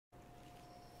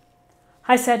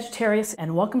Hi Sagittarius,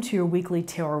 and welcome to your weekly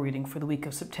tarot reading for the week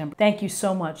of September. Thank you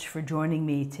so much for joining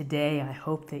me today. I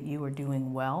hope that you are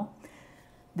doing well.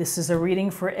 This is a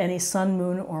reading for any sun,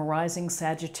 moon, or rising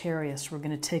Sagittarius. We're going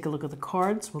to take a look at the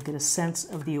cards. We'll get a sense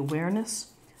of the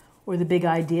awareness or the big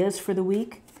ideas for the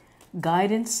week,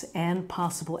 guidance, and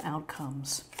possible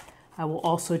outcomes. I will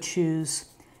also choose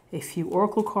a few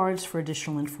oracle cards for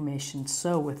additional information.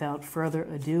 So without further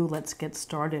ado, let's get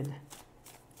started.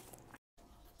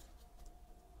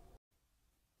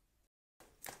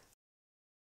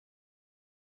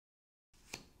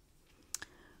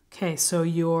 Okay, so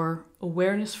your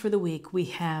awareness for the week, we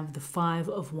have the Five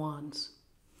of Wands.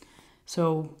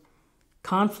 So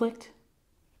conflict,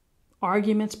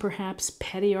 arguments perhaps,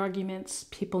 petty arguments,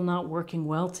 people not working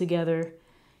well together,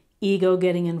 ego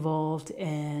getting involved,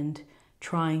 and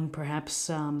trying perhaps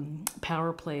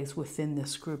power plays within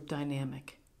this group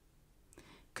dynamic.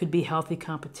 Could be healthy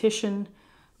competition,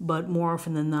 but more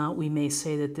often than not, we may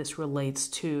say that this relates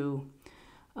to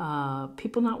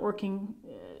people not working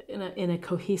in a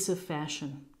cohesive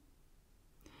fashion.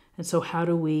 And so how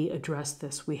do we address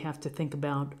this? We have to think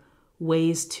about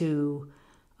ways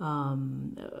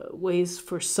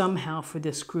for somehow for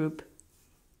this group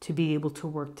to be able to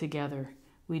work together.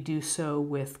 We do so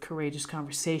with courageous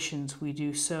conversations. We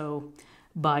do so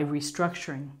by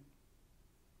restructuring,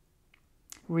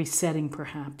 resetting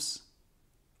perhaps.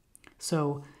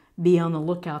 So be on the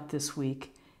lookout this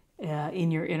week in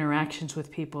your interactions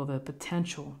with people, the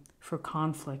potential for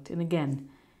conflict. And again,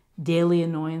 daily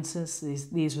annoyances,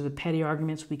 these are the petty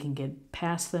arguments. We can get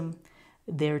past them.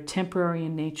 They're temporary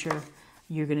in nature.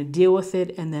 You're going to deal with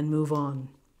it and then move on.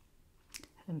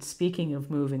 And speaking of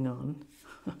moving on,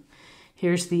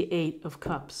 here's the Eight of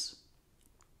Cups.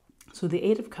 So the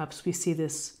Eight of Cups, we see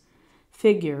this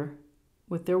figure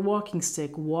with their walking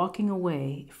stick walking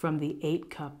away from the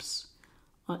Eight Cups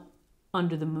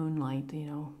under the moonlight,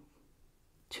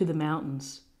 to the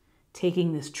mountains,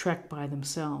 taking this trek by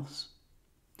themselves.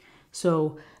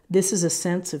 So this is a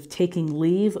sense of taking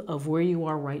leave of where you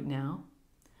are right now,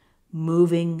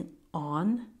 moving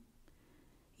on.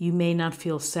 You may not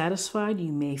feel satisfied.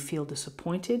 You may feel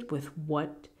disappointed with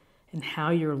what and how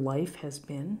your life has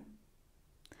been.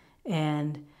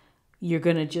 And you're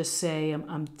going to just say,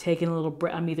 I'm taking a little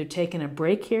break. I'm either taking a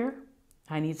break here.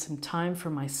 I need some time for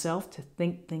myself to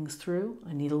think things through.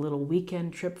 I need a little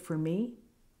weekend trip for me.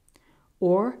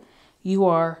 Or you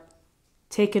are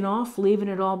taking off, leaving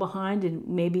it all behind, and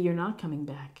maybe you're not coming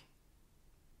back.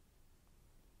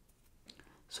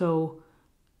 So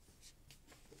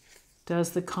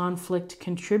does the conflict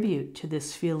contribute to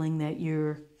this feeling that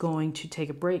you're going to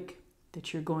take a break,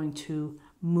 that you're going to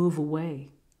move away?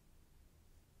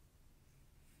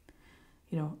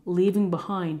 Leaving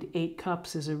behind Eight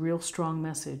Cups is a real strong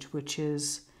message, which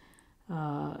is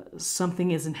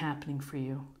something isn't happening for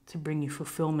you to bring you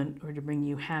fulfillment or to bring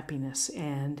you happiness,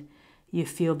 and you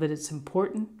feel that it's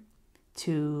important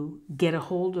to get a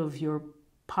hold of your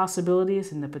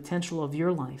possibilities and the potential of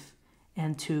your life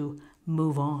and to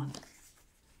move on.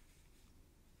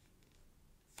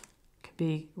 It could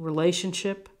be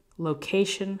relationship,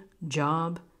 location,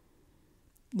 job,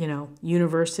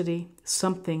 university,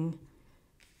 something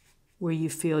where you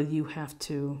feel you have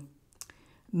to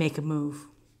make a move.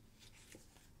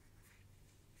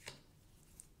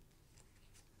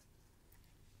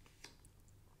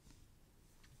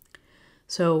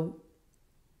 So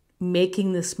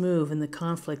making this move in the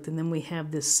conflict, and then we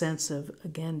have this sense of,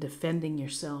 again, defending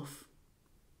yourself,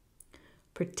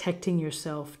 protecting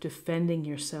yourself, defending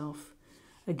yourself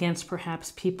against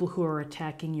perhaps people who are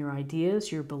attacking your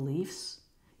ideas, your beliefs,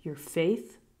 your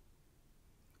faith,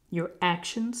 your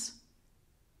actions.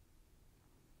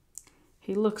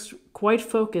 He looks quite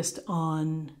focused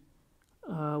on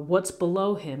what's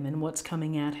below him and what's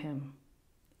coming at him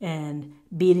and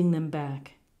beating them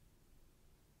back.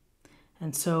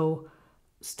 And so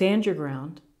stand your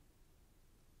ground.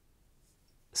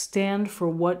 Stand for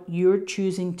what you're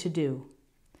choosing to do.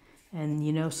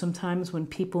 And sometimes when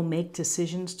people make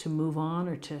decisions to move on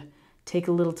or to take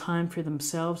a little time for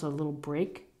themselves, a little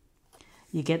break,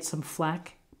 you get some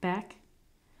flack back.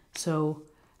 So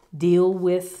deal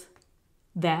with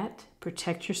that.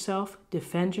 Protect yourself,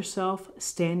 defend yourself,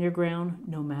 stand your ground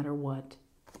no matter what.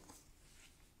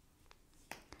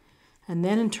 And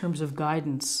then in terms of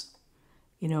guidance,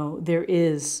 there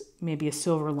is maybe a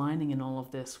silver lining in all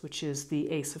of this, which is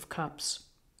the Ace of Cups.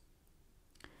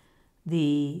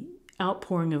 The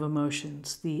outpouring of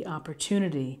emotions, the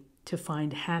opportunity to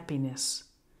find happiness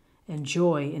and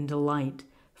joy and delight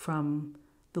from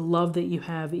the love that you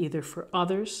have either for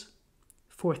others,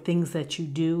 for things that you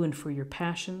do and for your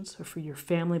passions or for your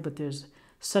family, but there's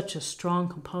such a strong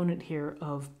component here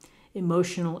of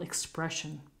emotional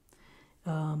expression,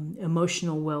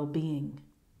 emotional well-being,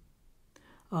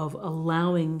 of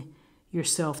allowing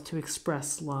yourself to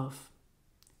express love.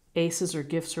 Aces are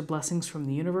gifts or blessings from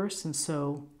the universe, and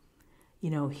so,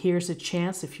 here's a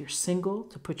chance, if you're single,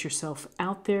 to put yourself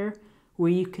out there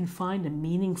where you can find a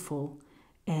meaningful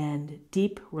and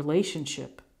deep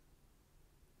relationship.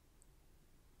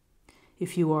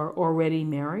 If you are already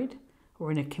married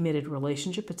or in a committed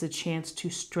relationship, it's a chance to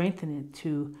strengthen it,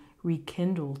 to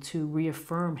rekindle, to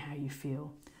reaffirm how you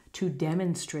feel, to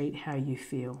demonstrate how you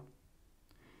feel.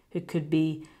 It could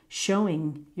be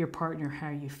showing your partner how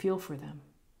you feel for them.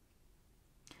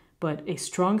 But a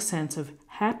strong sense of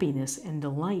happiness and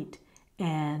delight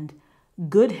and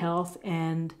good health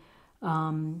and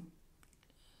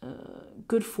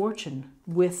good fortune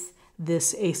with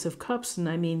this Ace of Cups. And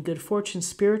I mean good fortune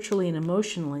spiritually and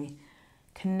emotionally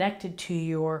connected to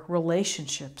your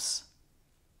relationships.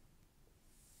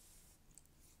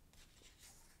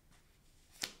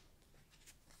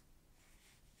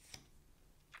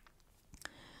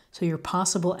 So your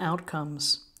possible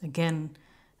outcomes, again,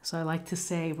 as I like to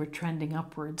say, we're trending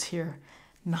upwards here.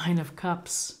 9 of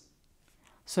Cups.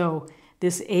 So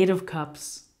this 8 of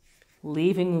Cups,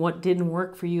 leaving what didn't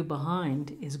work for you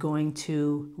behind, is going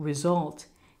to result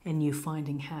in you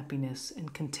finding happiness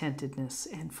and contentedness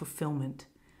and fulfillment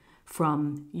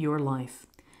from your life.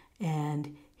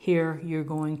 And here you're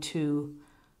going to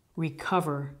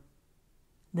recover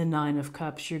the 9 of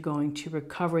Cups. You're going to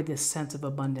recover this sense of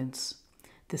abundance,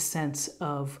 this sense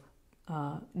of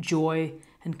joy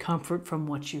and comfort from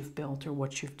what you've built or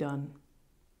what you've done.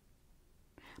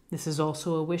 This is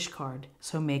also a wish card,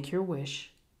 so make your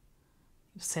wish,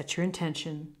 set your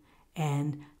intention,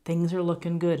 and things are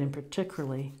looking good, and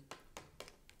particularly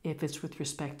if it's with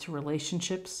respect to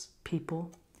relationships,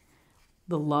 people,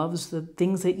 the loves, the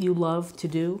things that you love to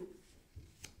do.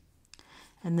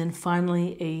 And then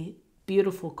finally, a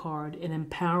beautiful card, an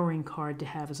empowering card to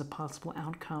have as a possible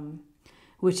outcome,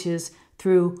 which is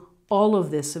through all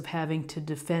of this of having to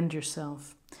defend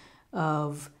yourself,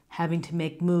 of having to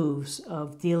make moves,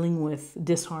 of dealing with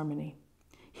disharmony.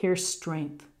 Here's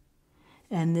strength.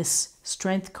 And this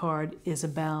strength card is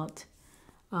about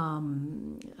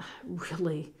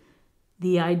really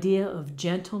the idea of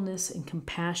gentleness and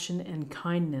compassion and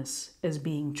kindness as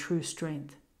being true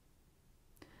strength.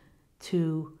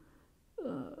 To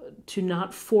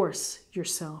not force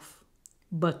yourself,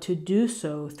 but to do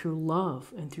so through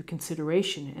love and through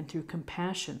consideration and through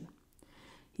compassion.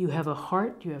 You have a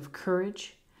heart, you have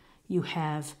courage, you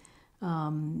have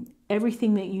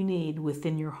everything that you need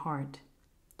within your heart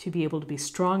to be able to be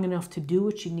strong enough to do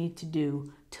what you need to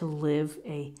do to live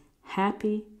a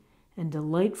happy and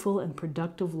delightful and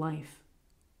productive life.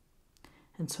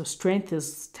 And so strength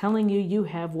is telling you you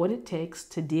have what it takes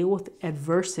to deal with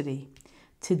adversity,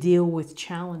 to deal with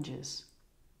challenges,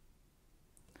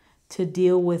 to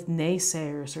deal with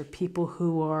naysayers or people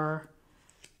who are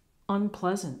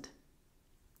unpleasant.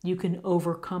 You can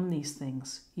overcome these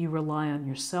things. You rely on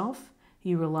yourself,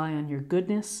 you rely on your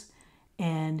goodness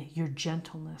and your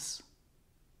gentleness.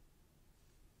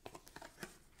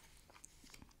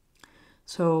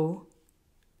 So,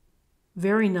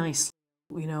 very nice,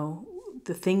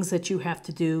 the things that you have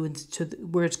to do and to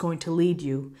where it's going to lead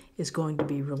you is going to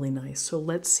be really nice. So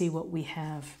let's see what we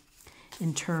have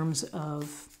in terms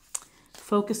of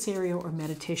focus area or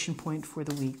meditation point for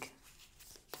the week.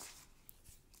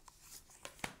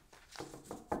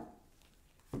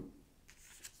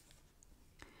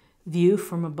 View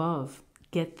from above.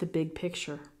 Get the big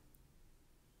picture.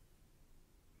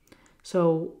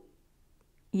 So,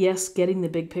 yes, getting the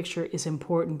big picture is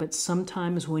important, but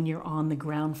sometimes when you're on the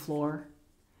ground floor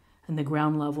and the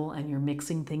ground level and you're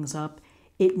mixing things up,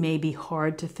 it may be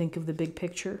hard to think of the big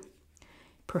picture.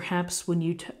 Perhaps when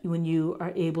you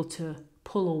are able to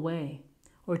pull away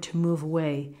or to move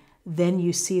away, then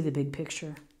you see the big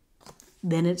picture.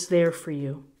 Then it's there for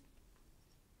you.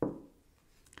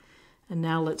 And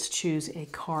now let's choose a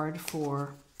card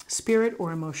for spirit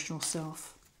or emotional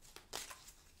self.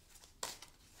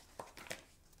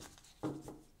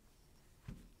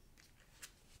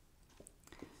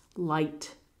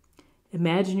 Light.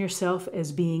 Imagine yourself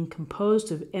as being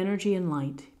composed of energy and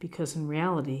light, because in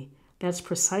reality, that's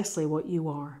precisely what you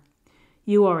are.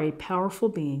 You are a powerful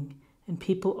being, and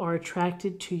people are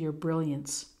attracted to your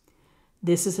brilliance.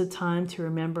 This is a time to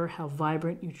remember how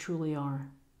vibrant you truly are.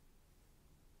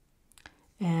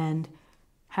 And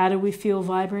how do we feel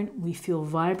vibrant? We feel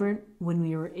vibrant when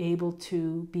we are able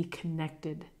to be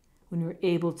connected, when we're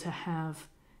able to have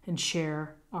and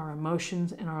share our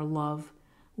emotions and our love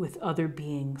with other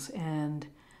beings, and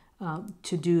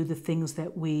to do the things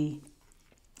that we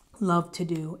love to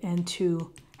do, and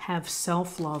to have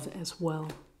self-love as well.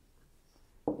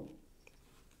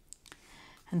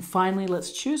 And finally,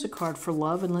 let's choose a card for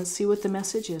love, and let's see what the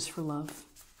message is for love.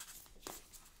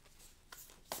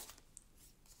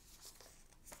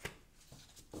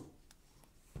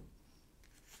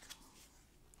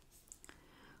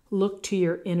 Look to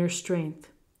your inner strength.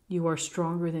 You are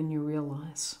stronger than you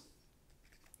realize.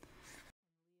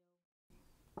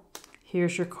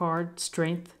 Here's your card,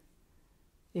 Strength.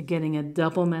 You're getting a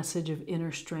double message of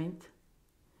inner strength.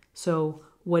 So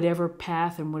whatever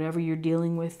path and whatever you're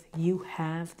dealing with, you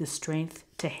have the strength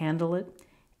to handle it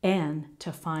and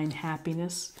to find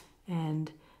happiness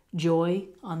and joy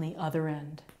on the other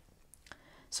end.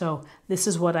 So this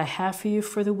is what I have for you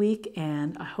for the week,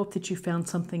 and I hope that you found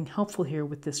something helpful here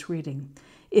with this reading.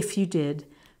 If you did,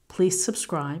 please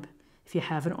subscribe if you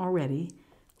haven't already.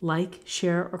 Like,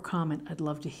 share, or comment. I'd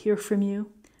love to hear from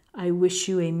you. I wish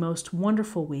you a most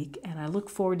wonderful week, and I look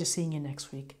forward to seeing you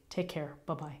next week. Take care.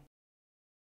 Bye-bye.